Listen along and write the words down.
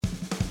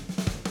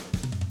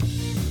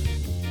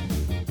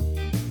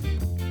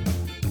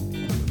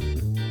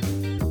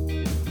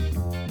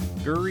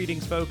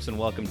Greetings, folks, and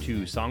welcome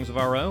to Songs of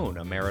Our Own,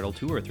 a marital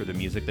tour through the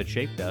music that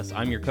shaped us.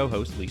 I'm your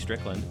co-host, Lee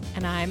Strickland.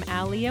 And I'm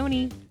Al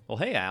Leone. Well,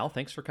 hey, Al,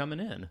 thanks for coming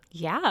in.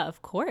 Yeah,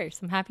 of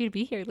course. I'm happy to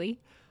be here, Lee.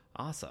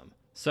 Awesome.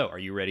 So, are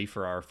you ready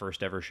for our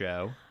first ever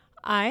show?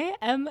 I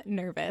am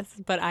nervous,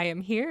 but I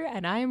am here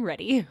and I am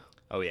ready.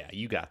 Oh, yeah,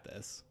 you got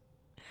this.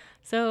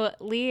 So,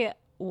 Lee,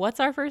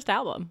 what's our first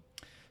album?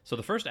 So,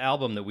 the first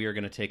album that we are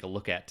going to take a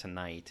look at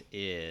tonight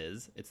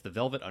it's the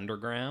Velvet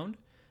Underground.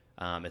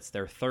 It's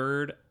their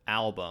third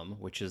album,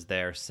 which is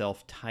their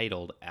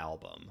self-titled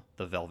album,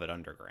 The Velvet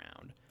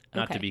Underground.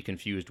 Not to be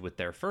confused with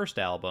their first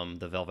album,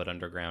 The Velvet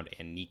Underground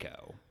and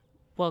Nico.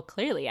 Well,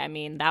 clearly, I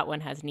mean, that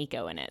one has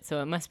Nico in it,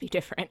 so it must be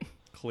different.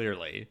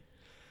 Clearly.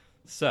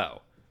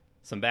 So,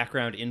 some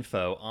background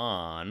info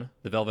on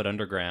The Velvet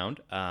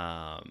Underground.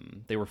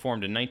 They were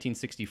formed in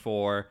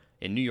 1964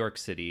 in New York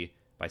City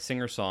by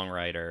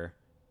singer-songwriter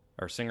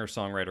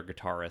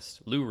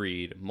guitarist Lou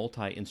Reed,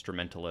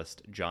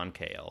 multi-instrumentalist John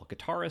Cale,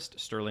 guitarist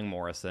Sterling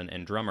Morrison,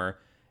 and drummer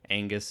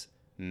Angus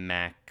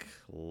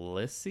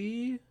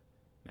Maclissy?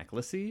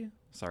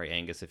 Sorry,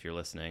 Angus, if you're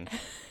listening.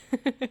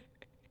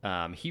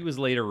 He was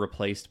later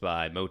replaced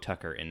by Moe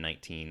Tucker in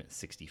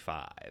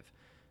 1965.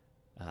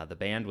 The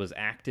band was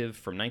active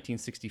from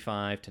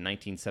 1965 to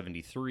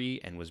 1973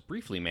 and was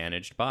briefly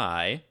managed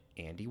by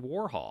Andy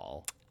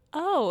Warhol.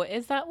 Oh,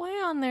 is that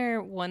why on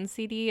their one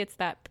CD it's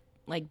that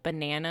like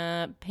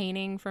banana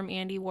painting from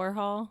Andy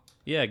Warhol?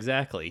 Yeah,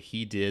 exactly.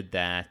 He did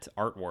that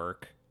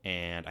artwork,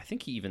 and I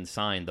think he even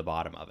signed the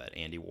bottom of it,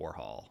 Andy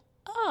Warhol.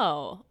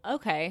 Oh,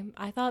 okay.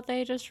 I thought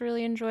they just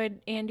really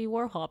enjoyed Andy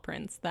Warhol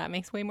prints. That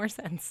makes way more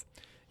sense.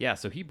 Yeah,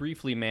 so he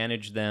briefly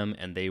managed them,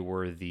 and they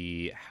were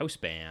the house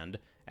band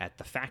at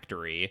the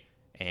Factory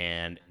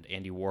and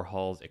Andy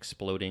Warhol's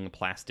Exploding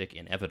Plastic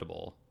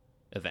Inevitable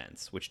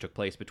events, which took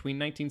place between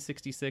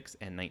 1966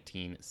 and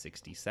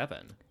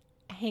 1967.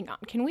 Hang on.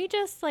 Can we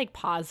just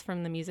pause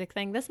from the music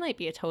thing? This might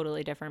be a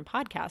totally different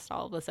podcast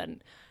all of a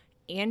sudden.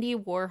 Andy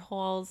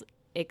Warhol's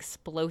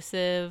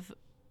Explosive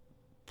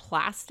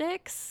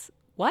Plastics?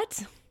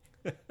 What?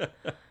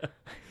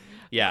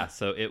 Yeah,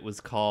 so it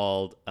was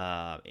called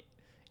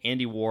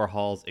Andy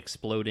Warhol's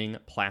Exploding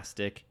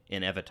Plastic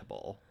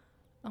Inevitable.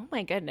 Oh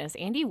my goodness.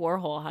 Andy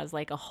Warhol has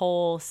a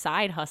whole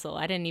side hustle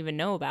I didn't even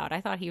know about.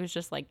 I thought he was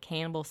just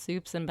cannibal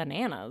soups and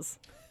bananas.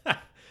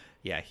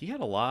 Yeah, he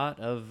had a lot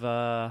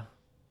of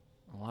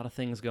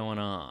things going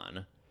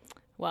on.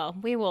 Well,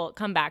 we will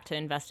come back to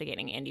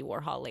investigating Andy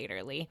Warhol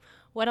later, Lee.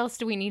 What else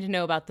do we need to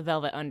know about the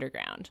Velvet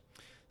Underground?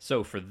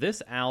 So for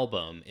this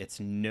album,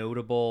 it's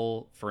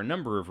notable for a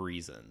number of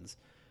reasons.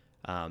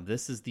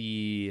 This is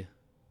the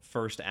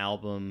first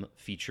album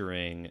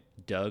featuring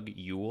Doug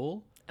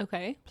Yule.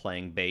 Okay.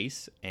 Playing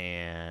bass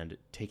and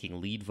taking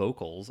lead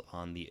vocals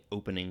on the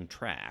opening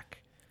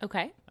track.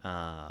 Okay.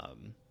 The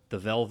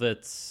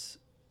Velvet's,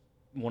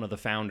 one of the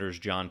founders,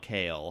 John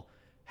Cale,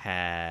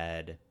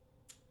 had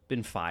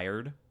been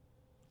fired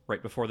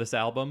right before this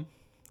album.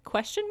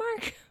 Question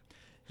mark?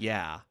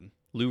 Yeah.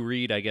 Lou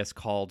Reed, I guess,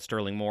 called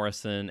Sterling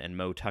Morrison and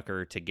Moe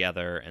Tucker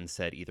together and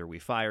said either we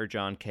fire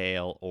John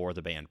Cale or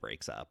the band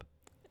breaks up.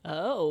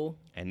 Oh.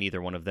 And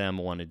neither one of them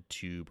wanted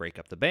to break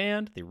up the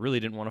band. They really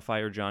didn't want to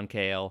fire John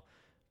Cale,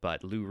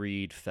 but Lou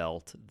Reed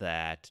felt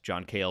that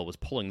John Cale was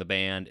pulling the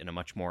band in a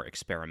much more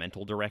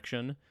experimental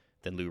direction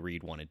than Lou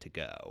Reed wanted to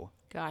go.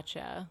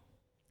 Gotcha.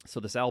 So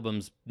this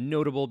album's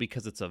notable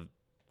because it's a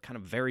kind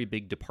of very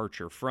big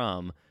departure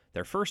from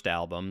their first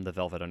album, The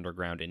Velvet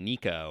Underground and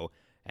Nico,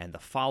 and the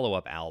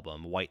follow-up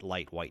album, White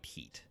Light, White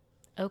Heat.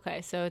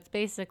 Okay, so it's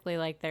basically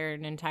they're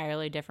an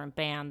entirely different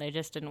band. They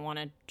just didn't want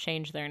to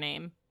change their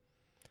name.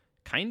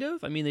 Kind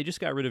of. I mean, they just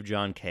got rid of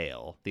John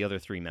Cale. The other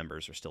three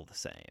members are still the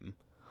same.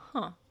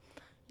 Huh.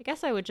 I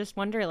guess I would just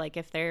wonder,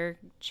 if they're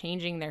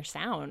changing their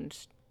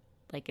sound.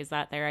 Is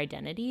that their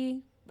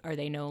identity? Are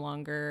they no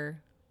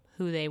longer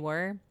who they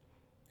were?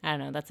 I don't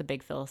know. That's a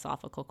big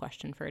philosophical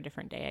question for a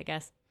different day, I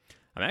guess.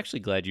 I'm actually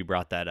glad you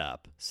brought that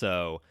up.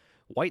 So,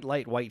 White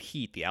Light, White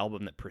Heat, the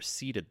album that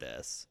preceded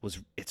this,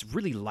 it's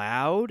really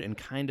loud and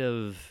kind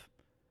of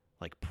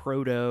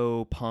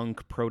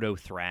proto-punk,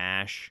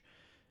 proto-thrash.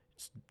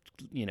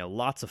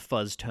 Lots of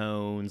fuzz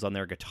tones on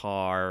their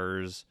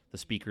guitars. The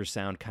speakers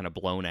sound kind of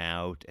blown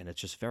out, and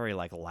it's just very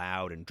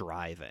loud and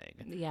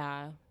driving.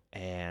 Yeah.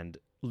 And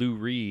Lou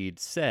Reed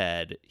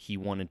said he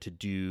wanted to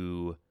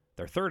do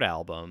their third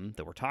album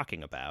that we're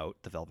talking about,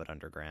 The Velvet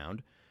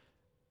Underground,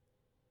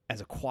 as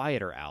a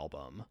quieter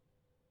album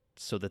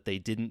so that they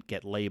didn't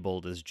get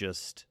labeled as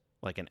just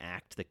an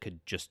act that could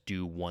just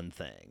do one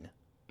thing.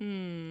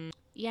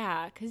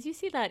 Yeah, because you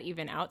see that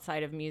even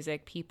outside of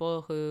music,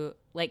 people who,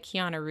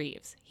 Keanu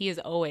Reeves, he is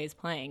always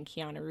playing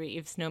Keanu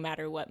Reeves no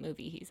matter what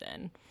movie he's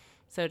in.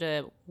 So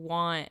to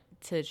want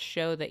to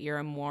show that you're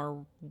a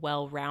more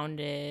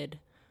well-rounded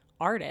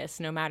artist,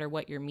 no matter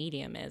what your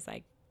medium is,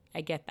 I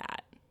get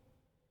that.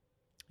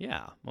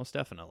 Yeah, most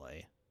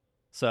definitely.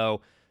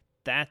 So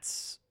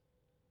that's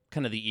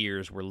kind of the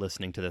ears we're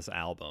listening to this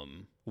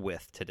album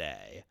with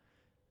today.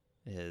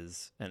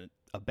 Is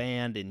a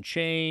band in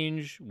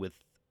change with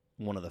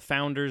one of the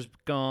founders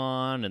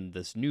gone and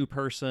this new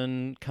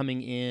person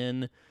coming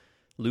in.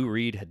 Lou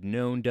Reed had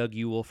known Doug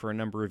Yule for a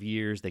number of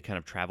years. They kind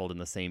of traveled in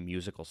the same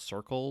musical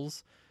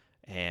circles.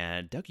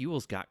 And Doug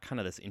Yule's got kind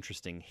of this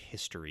interesting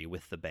history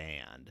with the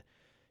band.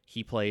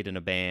 He played in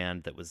a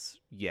band that was,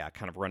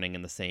 kind of running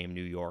in the same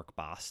New York,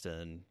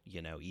 Boston,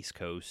 East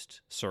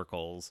Coast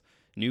circles.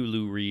 Knew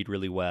Lou Reed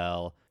really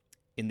well.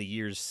 In the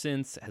years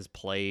since, has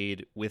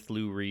played with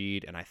Lou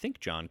Reed and I think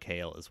John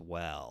Cale as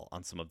well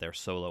on some of their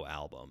solo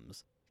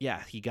albums.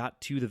 Yeah, he got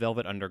to the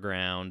Velvet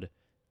Underground,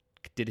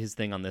 did his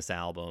thing on this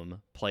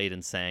album, played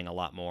and sang a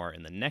lot more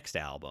in the next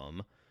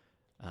album,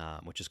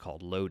 which is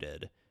called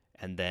Loaded.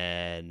 And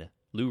then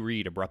Lou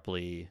Reed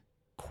abruptly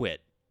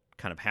quit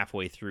kind of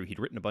halfway through. He'd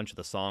written a bunch of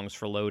the songs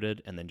for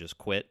Loaded and then just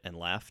quit and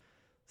left.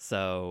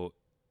 So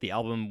the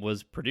album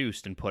was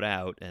produced and put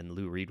out, and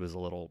Lou Reed was a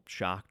little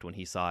shocked when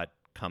he saw it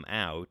come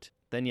out.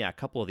 Then, a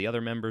couple of the other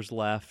members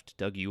left.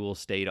 Doug Yule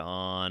stayed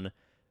on,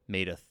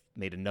 made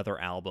another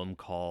album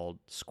called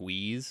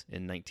Squeeze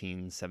in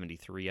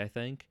 1973, I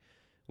think,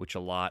 which a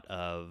lot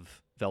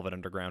of Velvet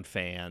Underground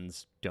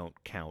fans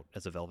don't count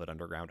as a Velvet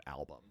Underground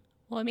album.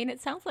 Well, I mean, it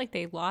sounds like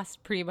they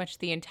lost pretty much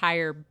the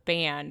entire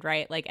band,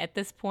 right? Like, at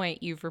this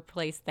point, you've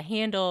replaced the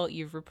handle,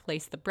 you've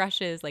replaced the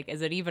brushes. Like,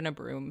 is it even a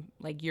broom,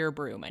 like your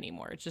broom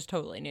anymore? It's just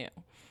totally new.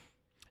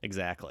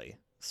 Exactly.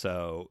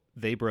 So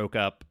they broke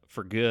up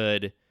for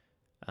good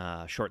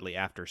shortly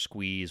after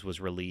Squeeze was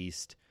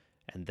released.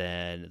 And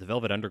then the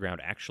Velvet Underground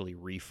actually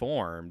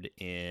reformed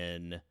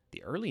in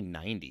the early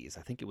 90s.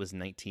 I think it was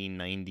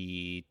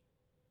 1992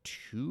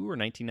 or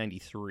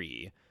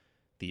 1993.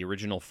 The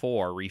original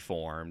four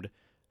reformed.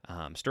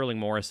 Sterling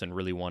Morrison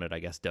really wanted, I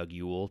guess, Doug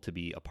Yule to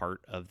be a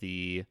part of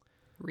the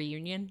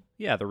reunion.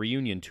 Yeah, the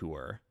reunion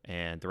tour,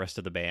 and the rest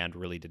of the band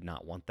really did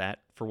not want that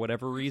for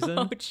whatever reason.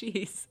 Oh,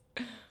 jeez.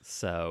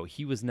 So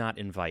he was not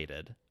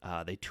invited.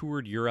 They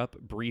toured Europe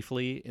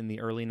briefly in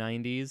the early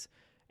 90s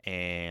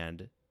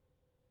and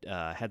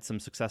had some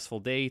successful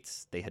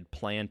dates. They had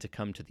planned to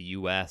come to the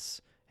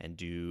U.S. and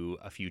do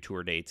a few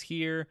tour dates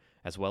here,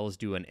 as well as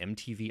do an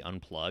MTV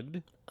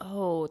Unplugged.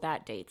 Oh,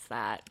 that dates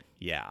that.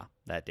 Yeah,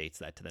 that dates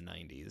that to the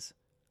 90s.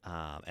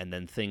 And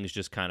then things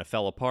just kind of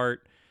fell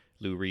apart.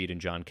 Lou Reed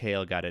and John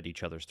Cale got at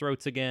each other's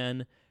throats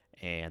again,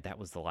 and that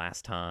was the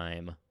last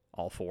time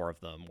all four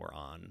of them were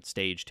on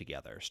stage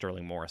together.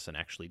 Sterling Morrison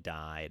actually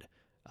died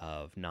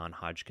of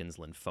non-Hodgkin's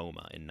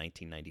lymphoma in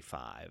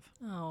 1995.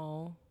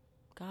 Oh,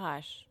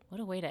 gosh. What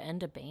a way to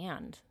end a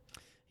band.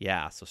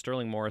 Yeah, so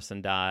Sterling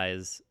Morrison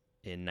dies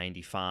in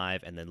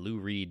 95, and then Lou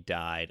Reed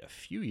died a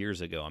few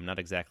years ago. I'm not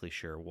exactly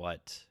sure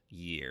what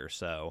year.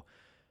 So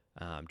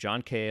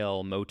John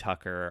Cale, Moe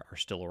Tucker are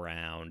still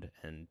around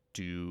and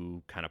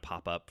do kind of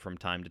pop up from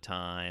time to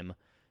time.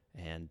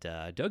 And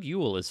Doug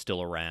Yule is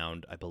still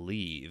around, I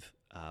believe,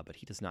 but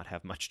he does not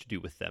have much to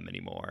do with them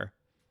anymore.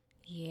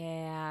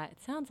 Yeah,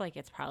 it sounds like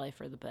it's probably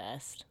for the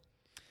best.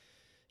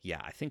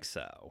 Yeah, I think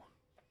so.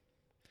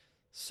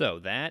 So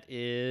that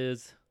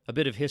is a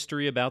bit of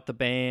history about the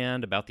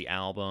band, about the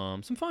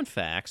album, some fun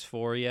facts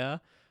for you.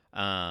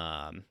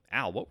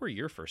 Al, what were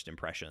your first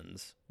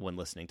impressions when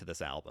listening to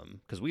this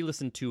album? Because we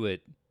listened to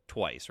it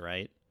twice,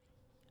 right?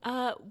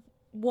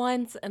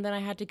 Once, and then I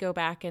had to go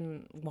back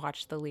and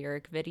watch the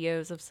lyric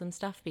videos of some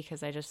stuff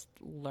because I just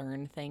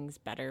learn things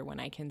better when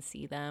I can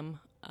see them.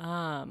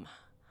 I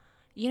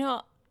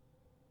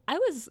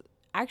was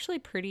actually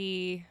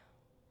pretty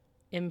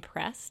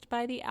impressed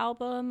by the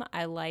album.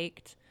 I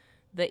liked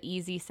the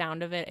easy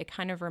sound of it. It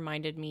kind of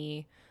reminded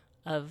me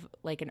of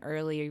like an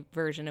early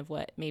version of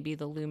what maybe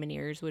the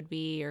Lumineers would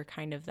be, or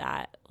kind of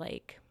that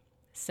like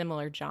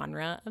similar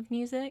genre of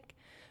music.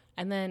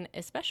 And then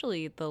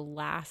especially the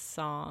last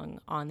song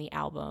on the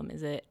album,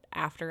 is it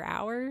After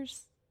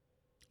Hours?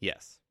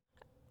 Yes.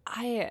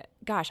 I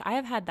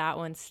have had that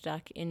one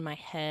stuck in my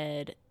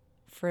head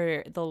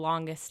for the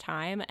longest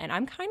time, and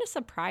I'm kind of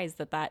surprised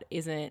that that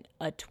isn't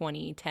a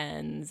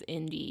 2010s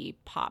indie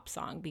pop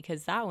song,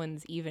 because that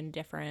one's even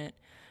different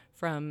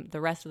from the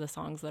rest of the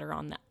songs that are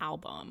on the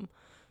album.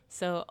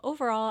 So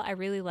overall, I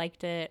really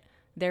liked it.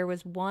 There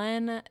was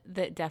one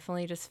that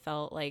definitely just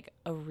felt like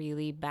a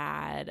really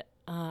bad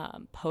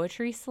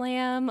poetry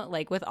slam,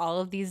 like with all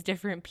of these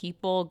different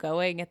people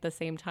going at the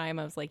same time.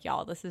 I was like,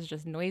 y'all, this is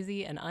just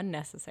noisy and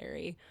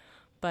unnecessary.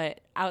 But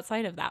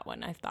outside of that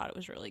one, I thought it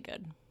was really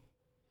good.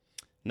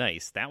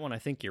 Nice. That one I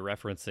think you're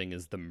referencing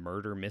is the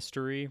Murder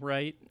Mystery,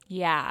 right?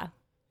 Yeah.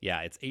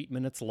 Yeah, it's 8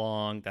 minutes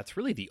long. That's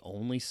really the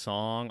only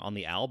song on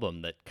the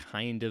album that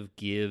kind of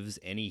gives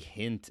any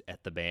hint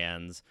at the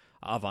band's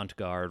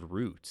avant-garde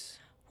roots.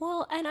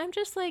 Well, and I'm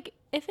just like,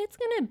 if it's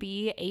going to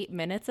be 8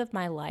 minutes of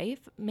my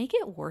life, make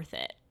it worth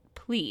it.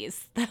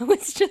 Please. That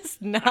was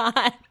just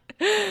not,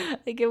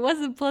 like, it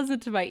wasn't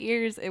pleasant to my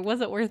ears. It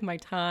wasn't worth my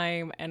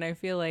time. And I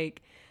feel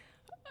like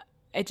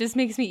it just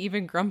makes me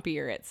even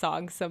grumpier at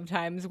songs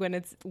sometimes when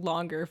it's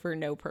longer for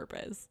no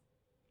purpose.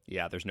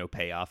 Yeah, there's no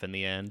payoff in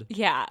the end.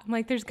 Yeah, I'm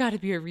like, there's got to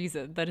be a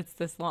reason that it's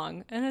this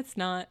long, and it's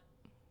not.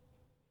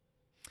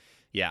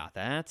 Yeah,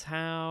 that's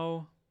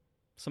how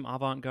some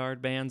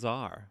avant-garde bands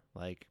are.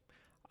 Like,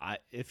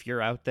 if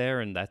you're out there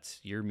and that's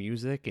your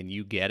music and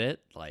you get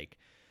it, like,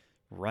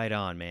 right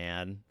on,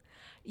 man.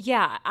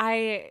 Yeah,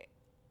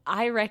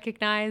 I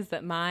recognize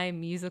that my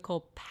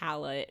musical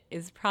palette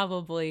is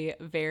probably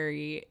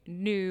very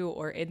new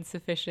or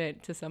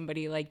insufficient to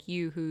somebody like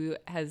you who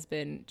has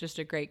been just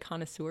a great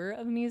connoisseur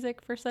of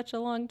music for such a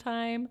long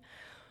time.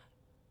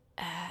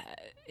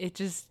 It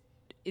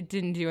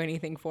didn't do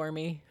anything for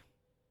me.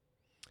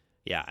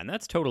 Yeah, and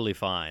that's totally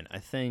fine. I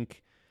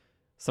think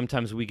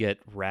sometimes we get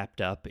wrapped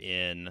up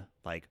in,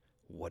 like,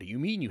 what do you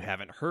mean you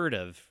haven't heard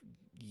of,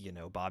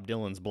 Bob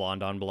Dylan's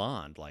Blonde on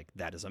Blonde? Like,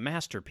 that is a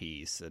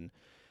masterpiece. And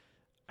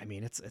I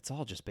mean, it's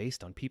all just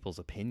based on people's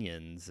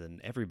opinions,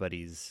 and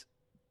everybody's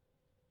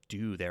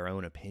do their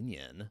own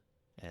opinion,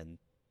 and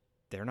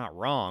they're not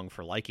wrong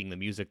for liking the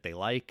music they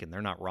like, and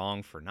they're not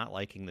wrong for not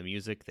liking the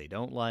music they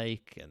don't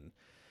like. And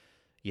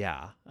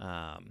yeah,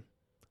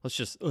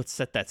 let's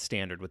set that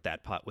standard with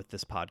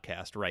this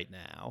podcast right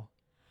now.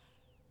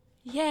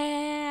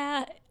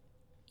 Yeah,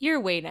 you're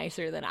way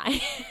nicer than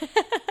I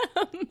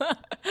am.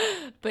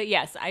 But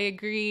yes, I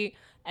agree.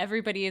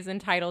 Everybody is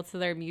entitled to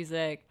their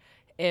music.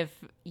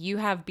 If you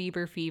have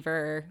Bieber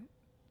fever,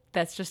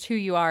 that's just who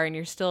you are, and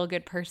you're still a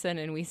good person,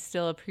 and we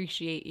still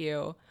appreciate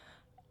you.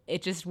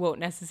 It just won't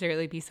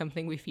necessarily be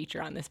something we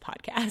feature on this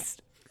podcast.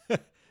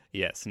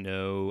 Yes,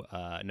 no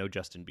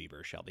Justin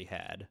Bieber shall be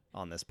had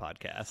on this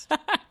podcast.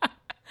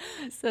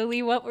 So,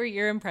 Lee, what were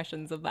your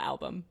impressions of the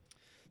album?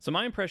 So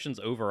my impressions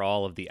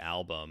overall of the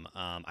album,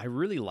 I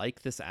really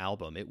like this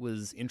album. It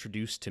was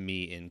introduced to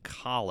me in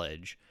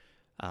college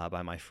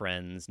by my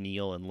friends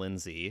Neil and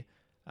Lindsay.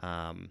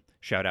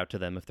 Shout out to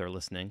them if they're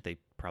listening. They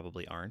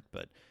probably aren't,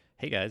 but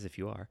hey guys, if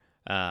you are.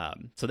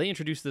 So they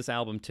introduced this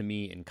album to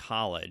me in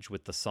college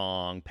with the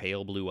song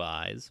Pale Blue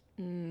Eyes,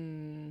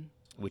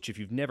 which, if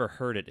you've never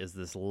heard it, is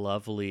this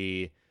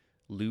lovely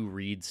Lou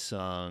Reed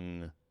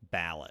sung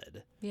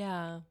ballad.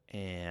 Yeah.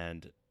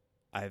 And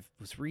I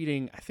was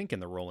reading, I think in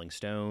the Rolling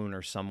Stone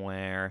or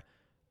somewhere,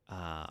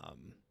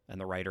 and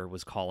the writer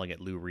was calling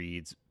it Lou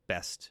Reed's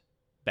best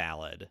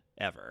ballad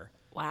ever.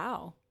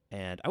 Wow.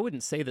 And I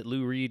wouldn't say that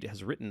Lou Reed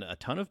has written a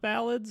ton of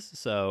ballads,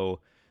 so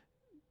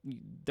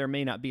there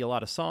may not be a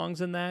lot of songs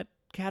in that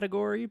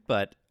category,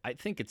 but I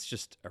think it's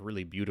just a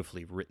really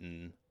beautifully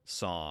written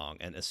song.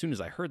 And as soon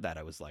as I heard that,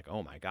 I was like,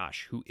 oh my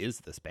gosh, who is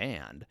this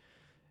band?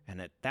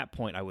 And at that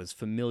point, I was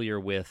familiar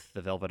with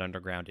the Velvet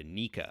Underground and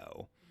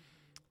Nico.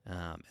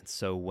 And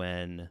so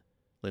when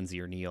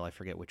Lindsay or Neil, I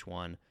forget which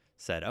one,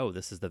 said, oh,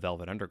 this is the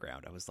Velvet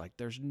Underground, I was like,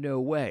 there's no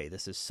way.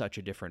 This is such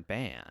a different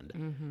band.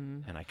 Mm-hmm.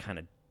 And I kind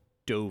of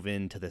dove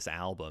into this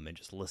album and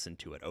just listened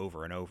to it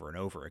over and over and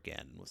over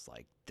again and was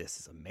like, this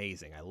is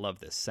amazing. I love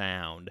this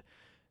sound.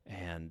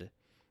 And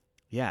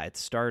yeah, it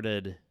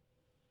started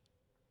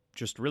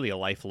just really a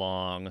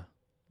lifelong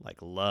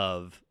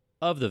love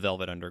of the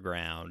Velvet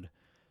Underground,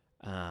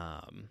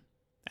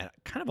 and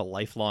kind of a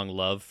lifelong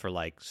love for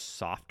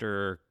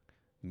softer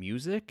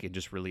music and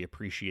just really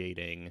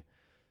appreciating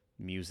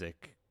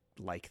music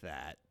like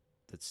that.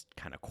 That's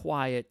kind of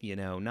quiet,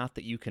 not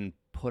that you can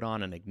put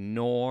on and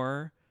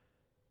ignore,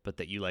 but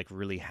that you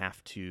really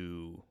have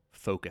to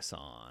focus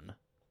on.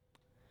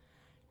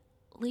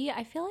 Lee,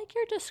 I feel like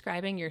you're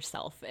describing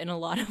yourself in a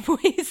lot of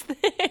ways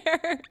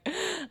there.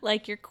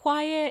 You're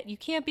quiet, you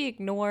can't be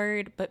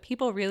ignored, but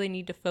people really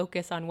need to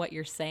focus on what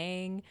you're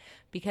saying,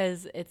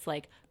 because it's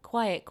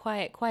quiet,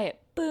 quiet,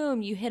 quiet,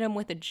 boom, you hit them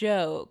with a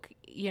joke,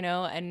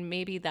 and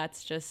maybe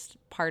that's just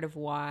part of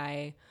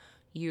why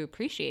you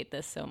appreciate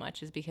this so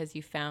much, is because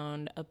you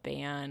found a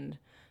band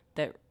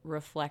that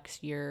reflects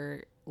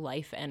your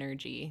life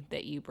energy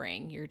that you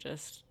bring. You're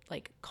just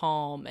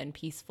calm and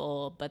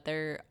peaceful, but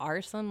there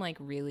are some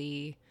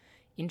really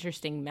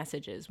interesting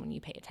messages when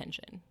you pay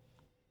attention.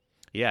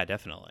 Yeah,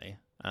 definitely.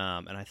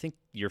 And I think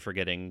you're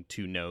forgetting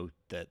to note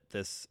that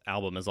this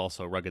album is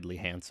also ruggedly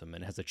handsome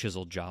and has a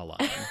chiseled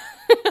jawline.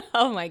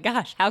 Oh my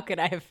gosh, how could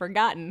I have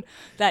forgotten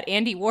that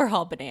Andy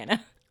Warhol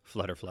banana?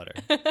 Flutter, flutter.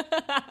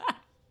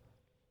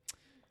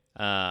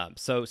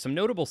 So some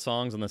notable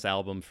songs on this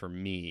album for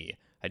me.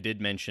 I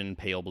did mention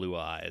Pale Blue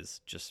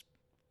Eyes. Just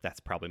that's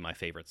probably my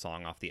favorite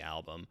song off the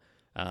album.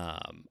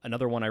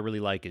 Another one I really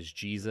like is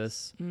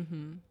Jesus.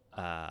 Mm-hmm.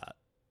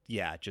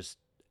 Yeah, just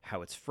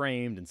how it's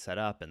framed and set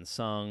up and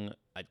sung.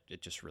 I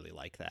just really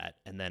like that.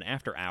 And then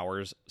After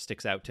Hours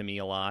sticks out to me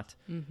a lot.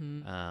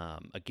 Mm-hmm.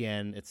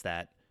 Again, it's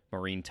that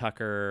Maureen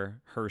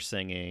Tucker, her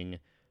singing.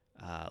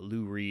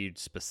 Lou Reed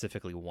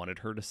specifically wanted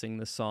her to sing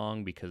this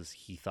song because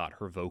he thought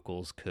her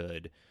vocals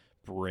could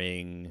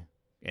bring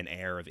an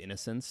air of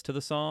innocence to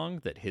the song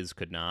that his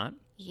could not.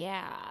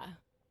 Yeah.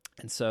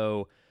 And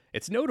so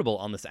it's notable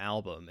on this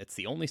album. It's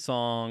the only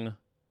song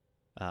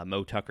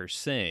Mo Tucker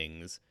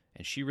sings,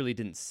 and she really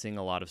didn't sing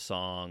a lot of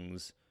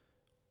songs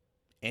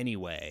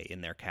anyway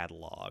in their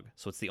catalog.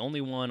 So it's the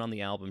only one on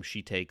the album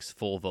she takes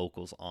full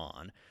vocals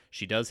on.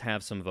 She does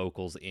have some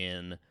vocals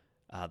in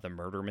The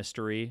Murder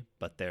Mystery,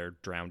 but they're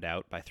drowned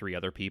out by 3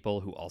 other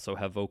people who also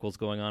have vocals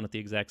going on at the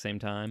exact same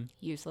time.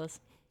 Useless.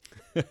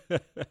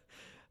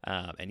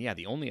 And yeah,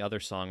 the only other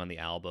song on the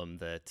album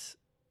that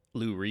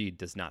Lou Reed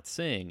does not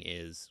sing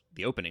is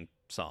the opening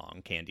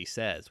song, Candy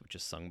Says, which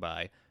is sung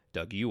by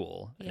Doug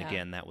Yule. And Yeah.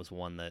 again, that was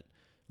one that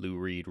Lou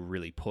Reed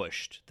really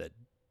pushed, that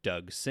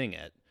Doug sing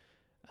it.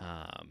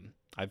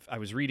 I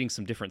was reading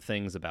some different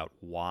things about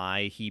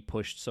why he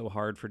pushed so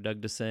hard for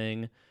Doug to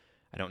sing.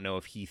 I don't know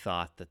if he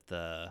thought that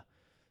the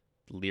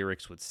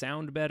lyrics would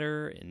sound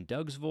better in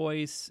Doug's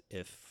voice,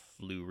 if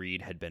Lou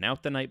Reed had been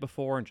out the night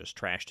before and just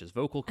trashed his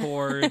vocal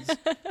cords.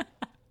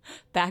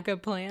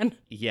 Backup plan.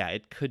 Yeah,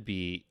 it could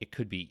be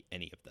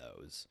any of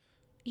those.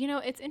 You know,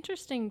 it's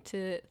interesting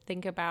to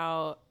think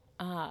about.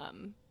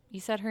 You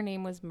said her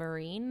name was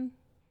Maureen?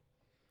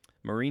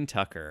 Maureen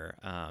Tucker,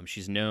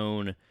 she's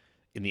known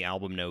in the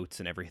album notes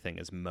and everything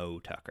as Mo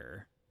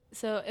Tucker.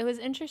 So it was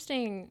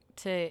interesting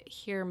to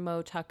hear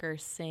Mo Tucker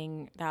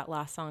sing that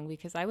last song,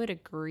 because I would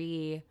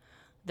agree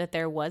that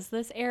there was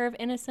this air of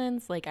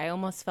innocence. Like, I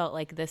almost felt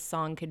like this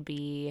song could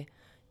be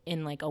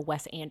in like a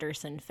Wes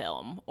Anderson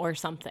film or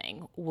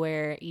something,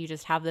 where you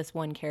just have this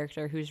one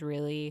character who's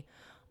really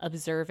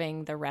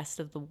observing the rest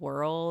of the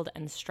world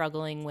and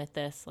struggling with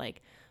this,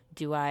 like,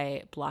 do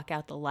I block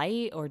out the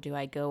light or do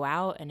I go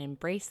out and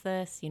embrace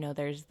this? You know,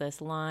 there's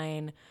this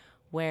line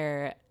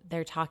where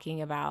they're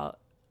talking about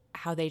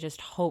how they just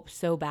hope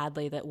so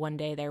badly that one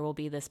day there will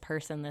be this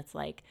person that's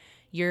like,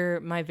 you're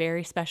my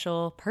very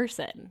special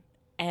person.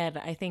 And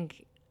I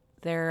think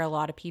there are a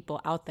lot of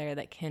people out there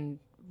that can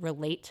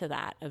relate to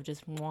that, of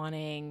just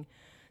wanting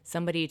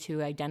somebody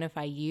to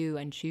identify you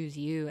and choose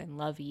you and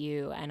love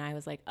you. And I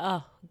was like,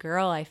 oh,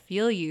 girl, I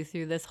feel you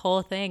through this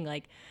whole thing.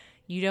 Like,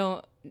 you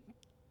don't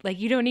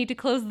need to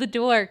close the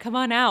door. Come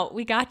on out.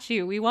 We got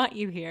you. We want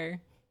you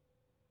here.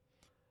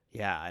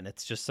 Yeah, and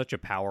it's just such a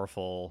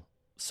powerful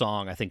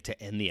song, I think,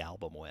 to end the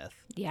album with.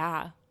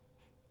 Yeah.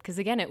 Because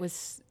again, it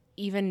was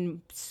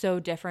even so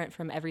different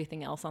from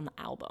everything else on the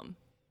album.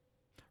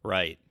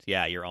 Right.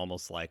 Yeah, you're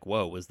almost like,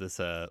 whoa, was this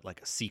a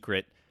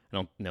secret? I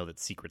don't know that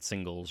secret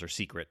singles or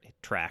secret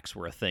tracks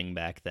were a thing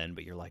back then,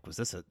 but you're like, was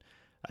this a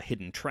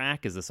hidden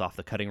track? Is this off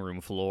the cutting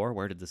room floor?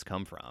 Where did this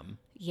come from?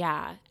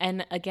 Yeah.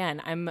 And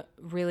again, I'm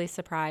really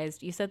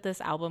surprised. You said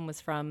this album was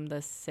from the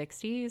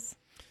 60s?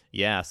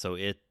 Yeah, so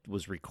it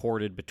was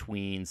recorded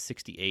between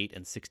 68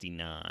 and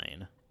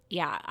 69.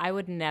 Yeah, I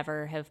would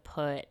never have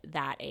put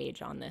that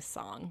age on this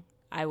song.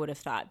 I would have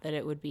thought that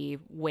it would be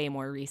way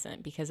more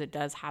recent, because it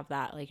does have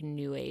that like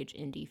new age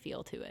indie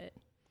feel to it.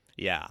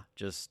 Yeah,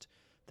 just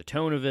the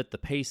tone of it, the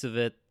pace of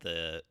it,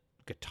 the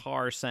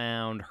guitar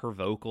sound, her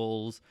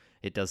vocals.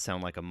 It does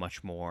sound like a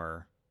much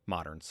more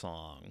modern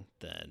song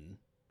than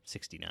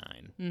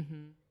 69.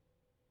 Mm-hmm.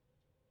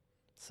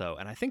 So,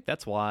 and I think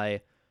that's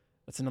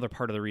another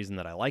part of the reason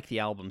that I like the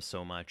album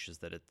so much, is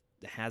that it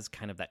has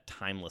kind of that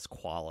timeless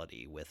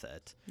quality with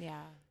it.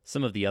 Yeah.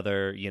 Some of the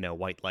other,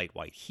 White Light,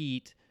 White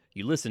Heat,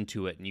 you listen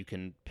to it and you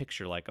can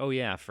picture like, oh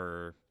yeah,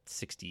 for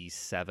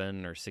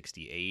 67 or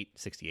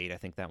 68, I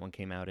think that one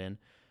came out in.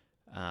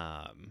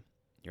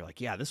 You're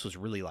like, yeah, this was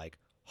really like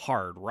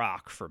hard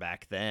rock for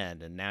back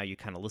then. And now you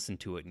kind of listen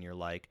to it and you're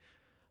like,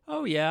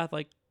 oh yeah,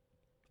 like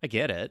I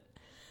get it.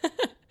 But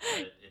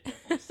it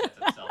definitely sets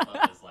itself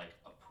up as like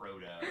a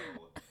proto-punk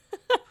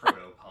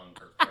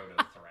or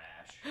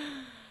proto-thrash.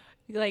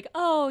 You're like,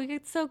 oh,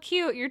 it's so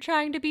cute. You're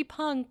trying to be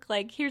punk.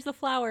 Like, here's a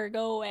flower.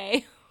 Go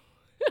away.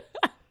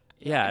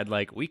 Yeah, and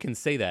like we can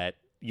say that,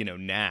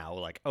 now,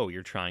 like, oh,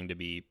 you're trying to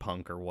be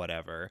punk or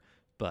whatever.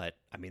 But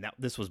I mean,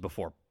 this was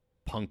before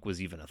punk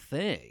was even a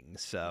thing.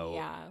 So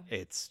Yeah.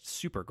 It's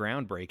super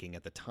groundbreaking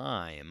at the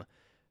time.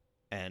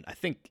 And I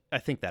think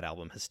that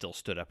album has still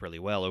stood up really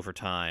well over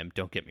time.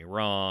 Don't get me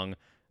wrong.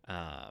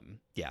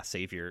 Yeah,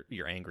 save your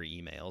angry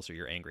emails or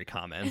your angry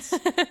comments.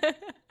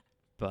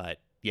 But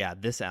yeah,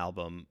 this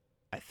album,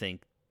 I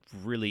think,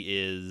 really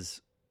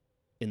is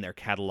in their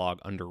catalog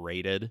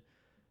underrated.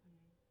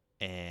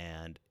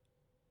 And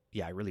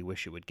yeah, I really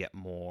wish it would get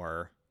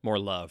more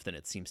love than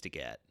it seems to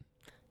get.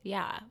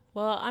 Yeah.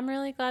 Well, I'm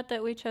really glad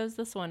that we chose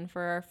this one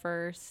for our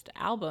first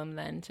album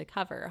then to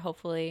cover.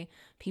 Hopefully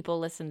people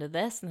listen to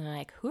this and they're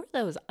like, who are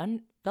those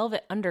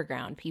Velvet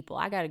Underground people?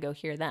 I got to go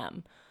hear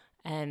them.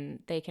 And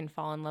they can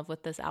fall in love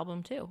with this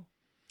album too.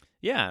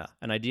 Yeah,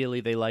 and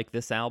ideally they like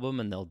this album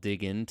and they'll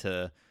dig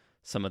into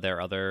some of their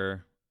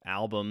other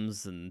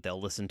albums and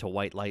they'll listen to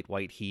White Light,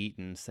 White Heat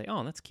and say,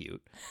 oh, that's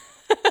cute.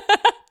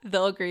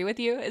 They'll agree with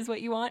you is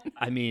what you want?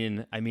 I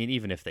mean,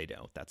 even if they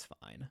don't, that's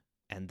fine.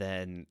 And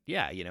then,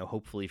 yeah,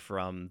 hopefully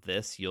from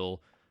this,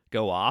 you'll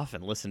go off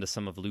and listen to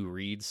some of Lou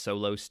Reed's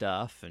solo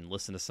stuff and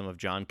listen to some of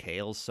John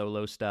Cale's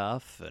solo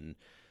stuff. And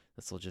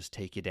this will just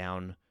take you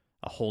down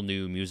a whole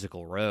new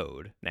musical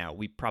road. Now,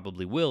 we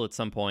probably will at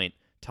some point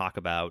talk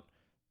about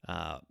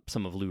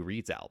some of Lou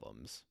Reed's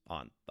albums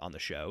on the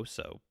show.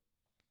 So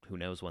who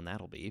knows when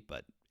that'll be,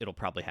 but it'll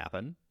probably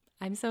happen.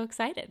 I'm so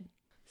excited.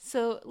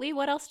 So, Lee,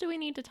 what else do we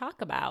need to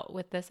talk about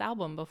with this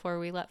album before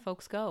we let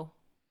folks go?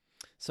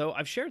 So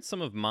I've shared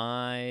some of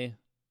my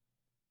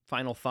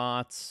final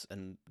thoughts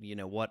and,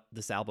 what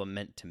this album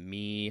meant to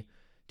me.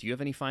 Do you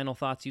have any final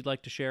thoughts you'd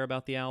like to share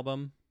about the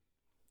album?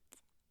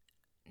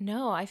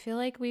 No, I feel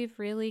like we've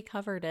really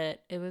covered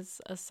it. It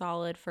was a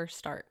solid first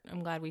start.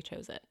 I'm glad we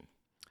chose it.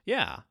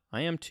 Yeah,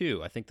 I am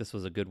too. I think this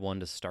was a good one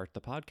to start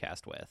the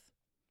podcast with.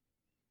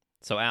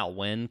 So, Al,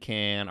 when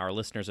can our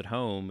listeners at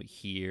home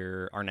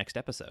hear our next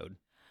episode?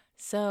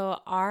 So,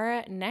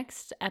 our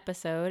next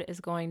episode is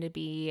going to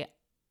be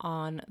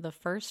on the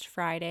first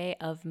Friday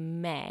of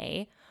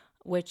May,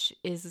 which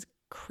is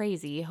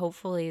crazy.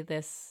 Hopefully,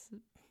 do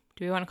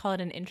we want to call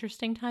it an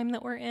interesting time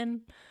that we're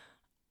in?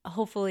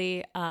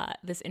 Hopefully,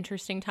 this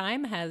interesting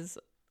time has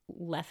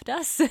left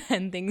us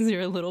and things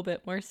are a little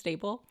bit more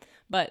stable.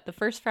 But the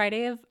first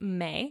Friday of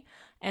May.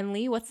 And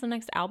Lee, what's the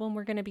next album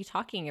we're going to be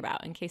talking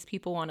about in case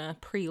people want to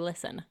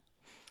pre-listen?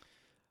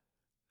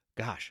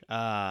 Gosh,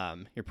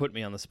 you're putting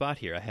me on the spot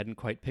here. I hadn't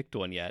quite picked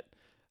one yet.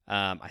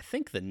 I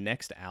think the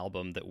next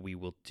album that we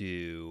will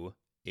do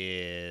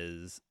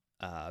is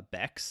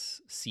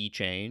Beck's Sea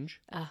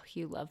Change. Oh,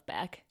 you love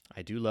Beck.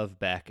 I do love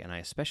Beck, and I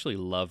especially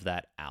love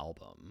that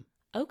album.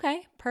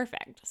 Okay,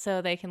 perfect.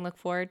 So they can look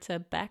forward to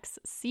Beck's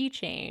Sea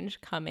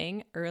Change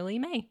coming early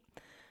May.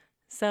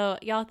 So,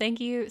 y'all, thank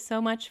you so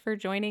much for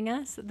joining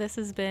us. This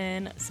has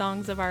been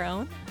Songs of Our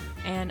Own.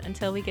 And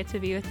until we get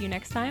to be with you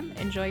next time,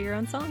 enjoy your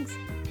own songs.